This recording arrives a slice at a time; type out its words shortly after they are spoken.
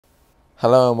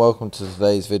Hello and welcome to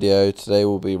today's video. Today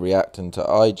we'll be reacting to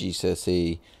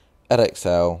IGCSE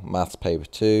Edexcel Maths Paper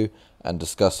 2 and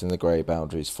discussing the grade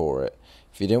boundaries for it.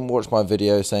 If you didn't watch my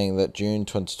video saying that June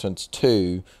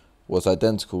 2022 was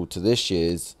identical to this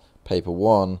year's Paper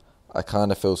 1, I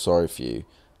kind of feel sorry for you.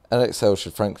 Edexcel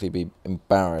should frankly be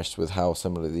embarrassed with how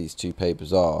similar these two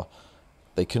papers are.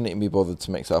 They couldn't even be bothered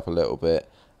to mix it up a little bit,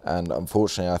 and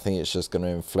unfortunately I think it's just going to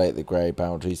inflate the grade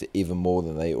boundaries even more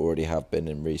than they already have been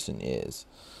in recent years.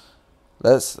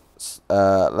 Let's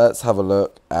have a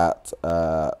look at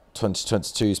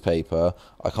 2022's paper.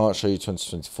 I can't show you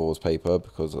 2024's paper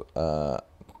because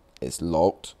it's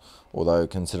locked, although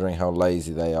considering how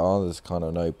lazy they are, there's kind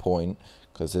of no point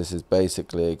because this is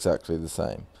basically exactly the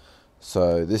same.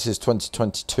 So this is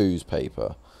 2022's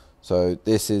paper. So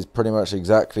this is pretty much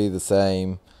exactly the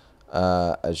same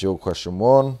as your question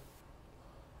 1.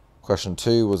 Question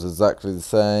 2 was exactly the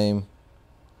same.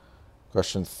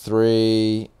 Question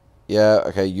 3, yeah,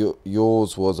 okay,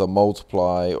 yours was a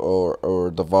multiply or a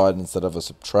divide instead of a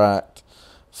subtract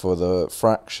for the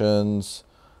fractions.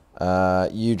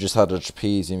 You just had a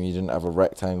trapezium, you didn't have a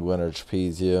rectangle and a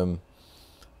trapezium.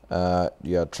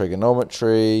 You had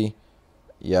trigonometry,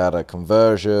 you had a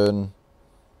conversion.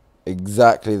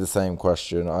 Exactly the same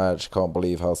question. I actually can't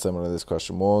believe how similar this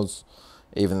question was.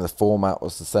 Even the format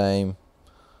was the same.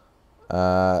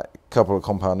 A couple of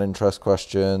compound interest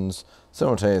questions,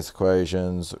 simultaneous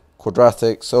equations,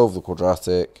 quadratic, solve the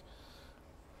quadratic,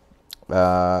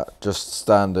 just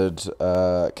standard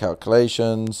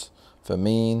calculations for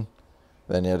mean.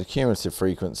 Then you had a cumulative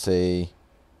frequency,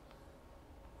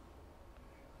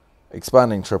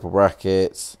 expanding triple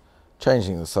brackets,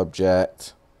 changing the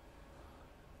subject,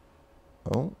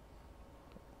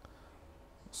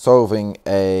 solving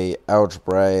a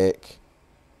algebraic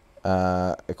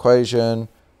equation,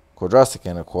 quadratic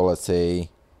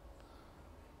inequality,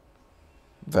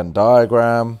 Venn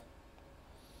diagram.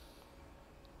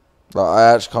 I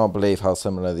actually can't believe how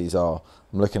similar these are.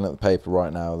 I'm looking at the paper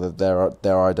right now.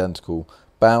 They're identical.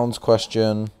 Bounds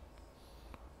question.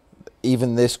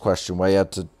 Even this question where you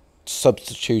had to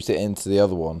substitute it into the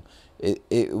other one.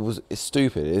 It's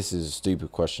stupid. This is a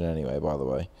stupid question anyway, by the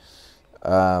way.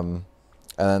 And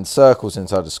then circles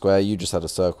inside a square. You just had a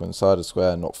circle inside a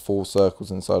square, not 4 circles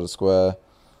inside a square.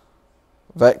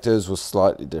 Vectors was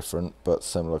slightly different, but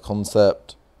similar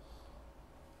concept.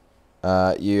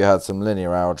 You had some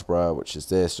linear algebra, which is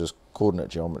this, just coordinate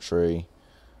geometry.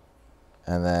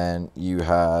 And then you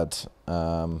had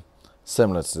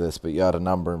similar to this, but you had a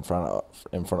number in front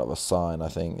of a sign, I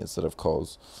think, instead of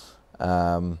cos.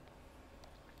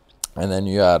 And then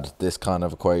you had this kind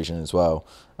of equation as well.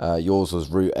 Yours was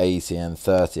root 80 and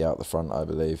 30 out the front, I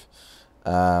believe.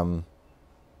 But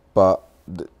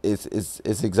it's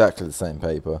exactly the same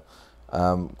paper.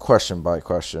 Question by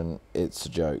question, it's a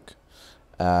joke.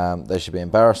 They should be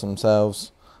embarrassing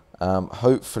themselves.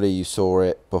 Hopefully you saw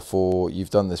it before. You've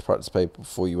done this practice paper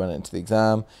before you went into the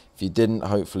exam. If you didn't,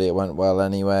 hopefully it went well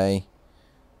anyway.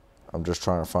 I'm just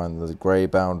trying to find the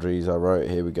grade boundaries I wrote.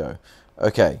 Here we go.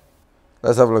 Okay.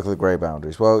 Let's have a look at the grade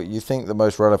boundaries. Well, you think the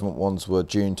most relevant ones were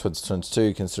June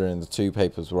 2022, considering the two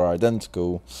papers were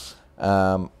identical.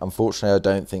 Unfortunately, I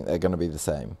don't think they're going to be the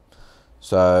same.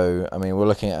 So, I mean, we're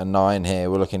looking at a 9 here.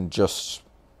 We're looking just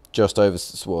over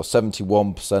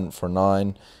 71% for a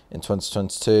 9 in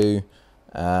 2022,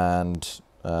 and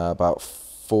about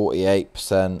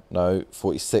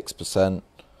 46%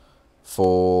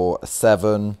 for a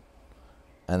 7.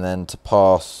 And then to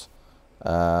pass,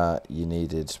 you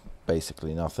needed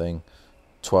basically nothing,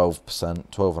 12%,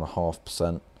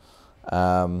 12.5%,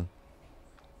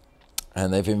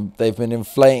 and they've been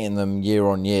inflating them year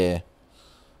on year,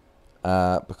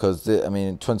 because I mean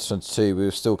in 2022 we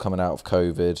were still coming out of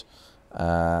COVID,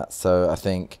 so I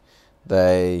think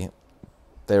they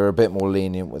were a bit more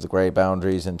lenient with the grade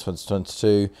boundaries in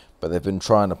 2022, but they've been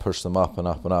trying to push them up and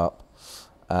up and up,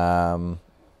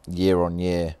 year on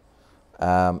year.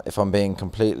 If I'm being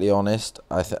completely honest,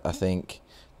 I think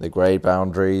the grade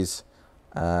boundaries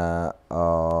are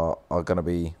going to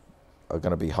be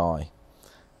high.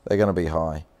 They're going to be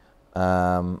high.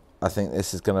 I think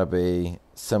this is going to be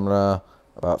similar,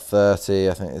 about 30.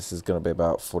 I think this is going to be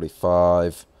about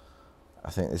 45.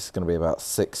 I think this is going to be about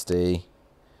 60.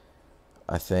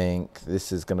 I think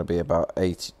this is going to be about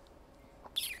 80,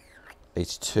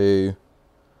 82.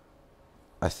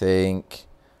 I think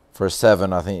for a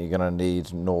 7, I think you're going to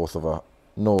need north of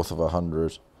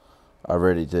 100. I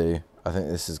really do. I think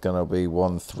this is going to be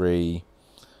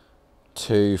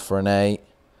 132 for an 8.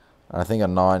 And I think a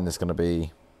 9 is going to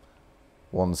be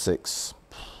 162.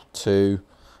 I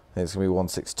think it's going to be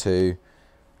 162.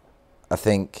 I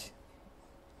think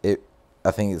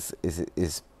I think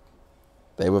it's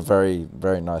they were very,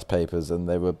 very nice papers, and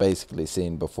they were basically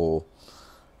seen before.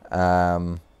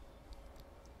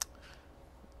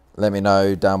 Let me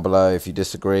know down below if you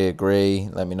disagree, agree.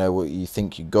 Let me know what you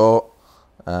think you got.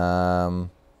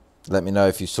 Let me know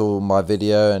if you saw my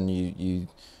video and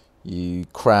you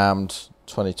crammed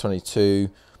 2022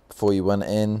 before you went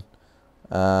in.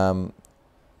 I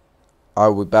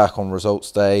will be back on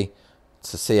results day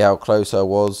to see how close I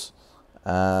was.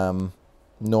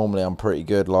 Normally I'm pretty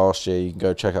good last year. You can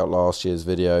go check out last year's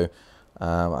video.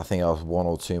 I think I was 1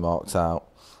 or 2 marks out.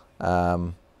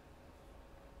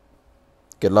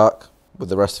 Good luck with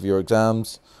the rest of your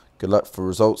exams. Good luck for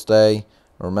results day.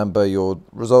 Remember, your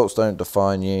results don't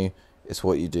define you. It's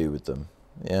what you do with them.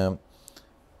 Yeah.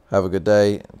 Have a good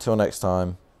day. Until next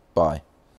time. Bye.